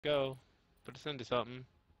Go. Put us into something.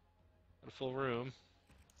 A full room.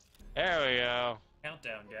 There we go.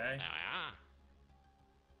 Countdown, guy. Ah.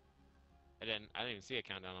 I didn't even see a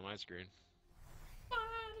countdown on my screen.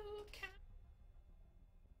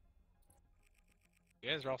 You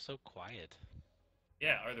guys are all so quiet.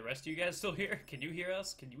 Yeah, are the rest of you guys still here? Can you hear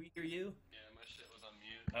us? Can we hear you? Yeah, my shit was on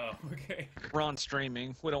mute. Oh, okay. We're on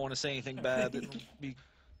streaming. We don't want to say anything bad that'll be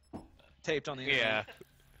taped on the internet. Yeah.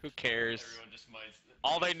 Who cares? Everyone just might.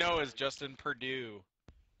 All they know is Justin Purdue.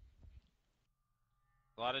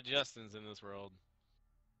 A lot of Justins in this world.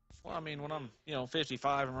 Well, I mean, when I'm,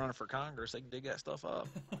 55 and running for Congress, they can dig that stuff up.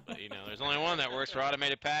 But, there's only one that works for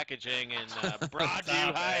automated packaging in Broadview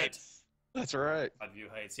Stop Heights. That's right. Broadview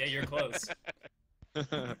Heights. Yeah, you're close.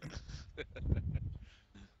 Hi,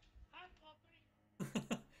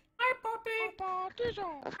 Poppy.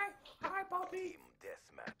 Hi, Poppy.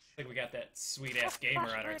 Deathmatch. I think we got that sweet-ass gamer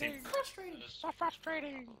on our team. Frustrating. So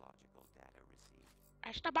frustrating. Logical data received.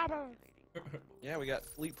 It's the bubble. Yeah, we got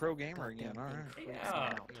Elite Pro Gamer again. All right.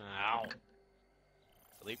 Yeah. Ow.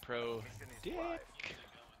 Elite Pro Dick.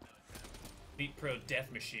 Beat Pro Death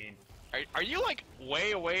Machine. Are you like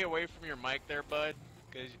way away from your mic there, bud?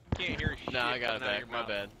 Because you can't hear shit. No, I got it coming out of back. your My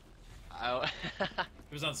mouth. bad.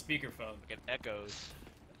 It was on speakerphone. It echoes.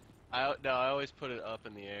 No, I always put it up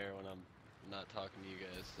in the air when I'm not talking to you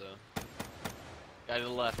guys. So, guy to the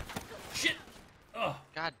left. Shit! Oh,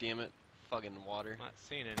 God damn it! Fucking water. I'm not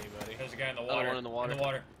seeing anybody. there's a guy in the Another water. one in the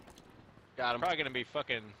water. Got him. Probably gonna be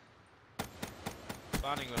fucking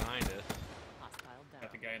spawning behind us,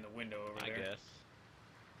 Got the guy in the window over I there. guess.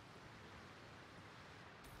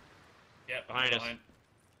 Yep, Behind us.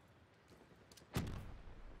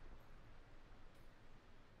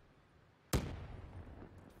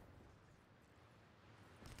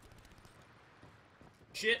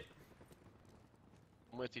 Shit!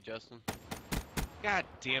 I'm with you, Justin. God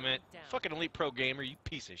damn it. Fucking Elite Pro Gamer, you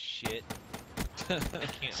piece of shit. I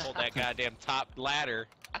can't hold that goddamn top ladder.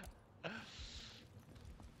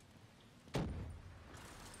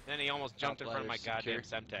 Then he almost jumped in front of my ladder's goddamn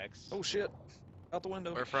secure. Semtex. Oh, shit. Out the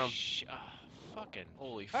window. Where from? Fucking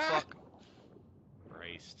Holy Ah! fuck!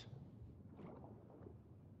 Christ.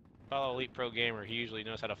 Follow Elite Pro Gamer, he usually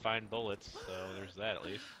knows how to find bullets, so there's that at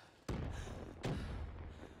least.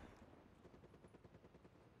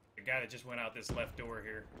 The guy that just went out this left door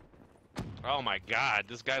here Oh my god,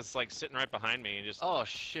 this guy's like sitting right behind me and just... Oh in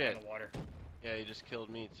shit! the water. Yeah, he just killed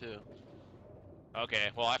me too. Okay,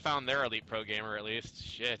 well I found their Elite Pro Gamer at least.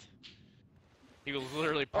 Shit. He was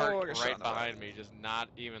literally Oh, I parked got shot right in the behind leg. me, just not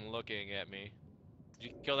even looking at me. Did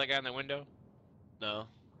you kill that guy in the window? No.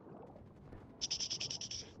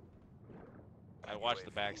 I watched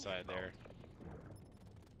the backside there.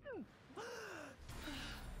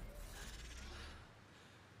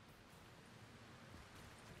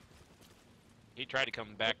 He tried to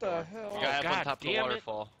come back. What the door. hell? The guy up on God top of the damn it.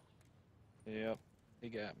 waterfall. Yep. He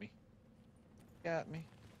got me. Got me.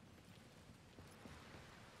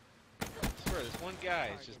 I swear, this one guy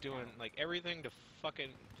is just doing like everything to fucking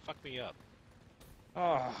fuck me up.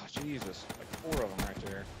 Oh, Jesus. Like 4 of them right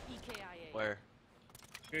there. Where?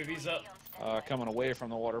 Movies up. Coming away from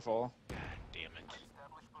the waterfall. God damn it.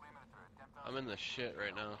 I'm in the shit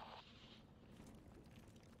right now.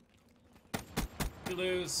 You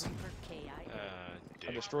lose. I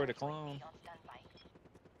Dude. destroyed a clone.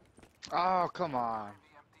 Oh, come on.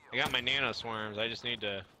 I got my nano swarms. I just need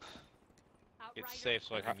to get safe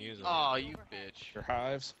so I can use them. Oh, you bitch. Your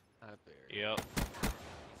hives. I buried. Yep.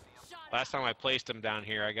 Last time I placed them down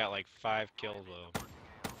here, I got like 5 kills with them.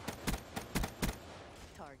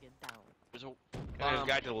 Target down. There's a There's a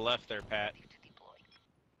guy to the left there, Pat.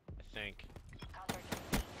 I think.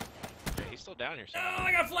 Yeah, he's still down here Oh, somewhere.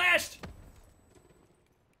 I got flashed!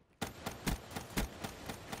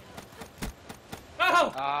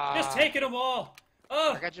 Oh! Just taking them all!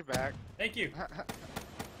 Oh! I got your back. Thank you.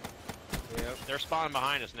 Yep. They're spawning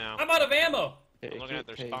behind us now. I'm out of ammo! I'm looking at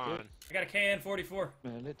their spawn. I got a KN-44.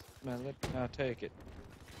 Smell it, now take it.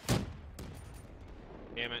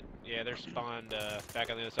 Damn it. Yeah, they're spawned back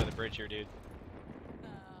on the other side of the bridge here, dude.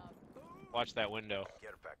 Watch that window.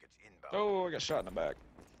 Care package inbound. Oh, I got shot in the back.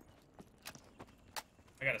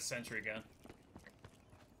 I got a sentry gun.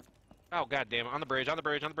 Oh, god damn it. On the bridge, on the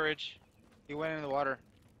bridge, on the bridge. He went in the water.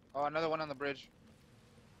 Oh, another one on the bridge.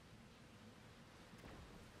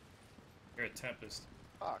 You're a Tempest.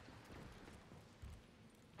 Fuck.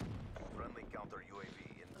 Friendly counter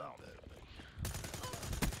UAV inbound.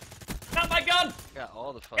 Not my gun! Got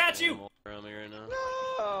all the fucking Got you! ammo around me right now.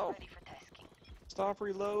 No! Stop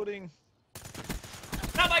reloading.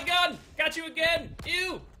 Not my gun! Got you again!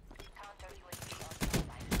 Ew!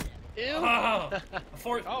 Ew! Oh,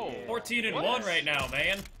 Oh, 14 and what? 1 right now,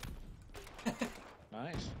 man.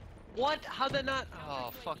 Nice. What? How'd that not?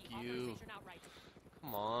 Oh, fuck you.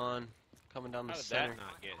 Come on. Coming down the How did center. that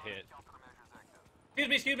not get hit?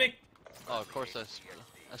 Excuse me. Oh, of course I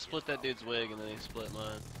split that dude's wig and then he split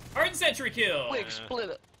mine. Hard sentry kill. Wig split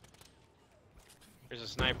it. There's a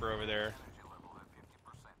sniper over there.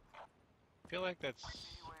 I feel like that's...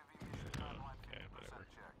 Okay, whatever.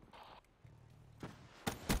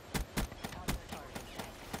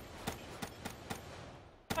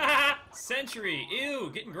 Haha, sentry. Ew,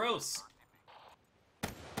 getting gross.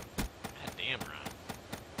 God damn, Ron.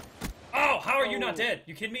 Oh, how are you not dead?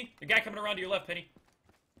 You kidding me? The guy coming around to your left, Penny.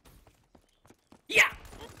 Yeah!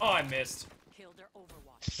 Oh, I missed. Killed their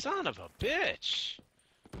Overwatch. Son of a bitch!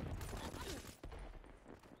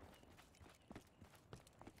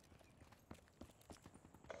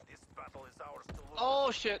 This battle is ours to lose.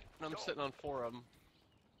 Oh shit! I'm sitting on 4 of them.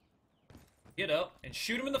 Get up and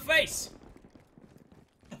shoot him in the face.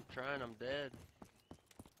 I'm trying, I'm dead.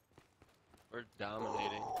 We're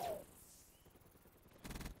dominating.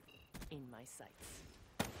 In my sights.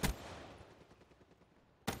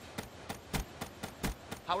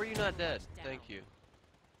 How are you not dead? Thank you.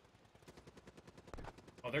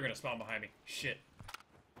 Oh, they're gonna spawn behind me. Shit.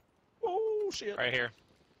 Oh shit. Right here.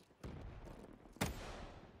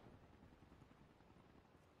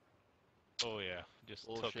 Oh yeah, just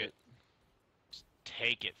took Bullshit. it. Just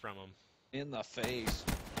take it from him. In the face.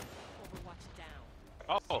 Overwatch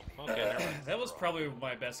down. Oh, okay, never mind. That was probably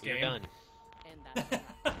my best You're game. done. And that's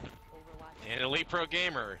Overwatch. And Elite Pro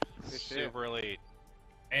Gamer. Good shit. Super elite.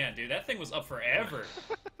 Man, dude, that thing was up forever.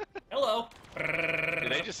 Hello. Did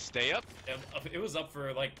they just stay up? It was up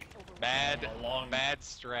for like Bad, a long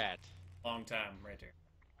strat. time right there.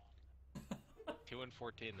 2 and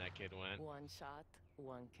 14 that kid went. One shot,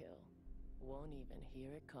 one kill. Won't even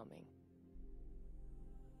hear it coming.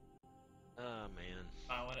 Oh man.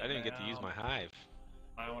 I want it I didn't get to use now. my hive.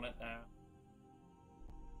 I want it now.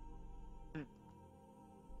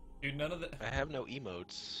 Dude, none of the I have no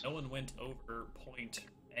emotes. no one went over point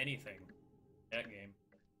anything that game.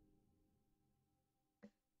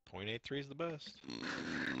 .83 is the best.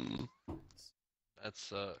 That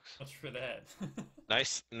sucks. Much for that.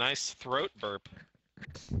 Nice throat burp.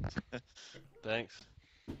 Thanks.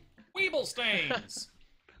 Weeble stains.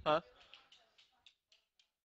 Huh?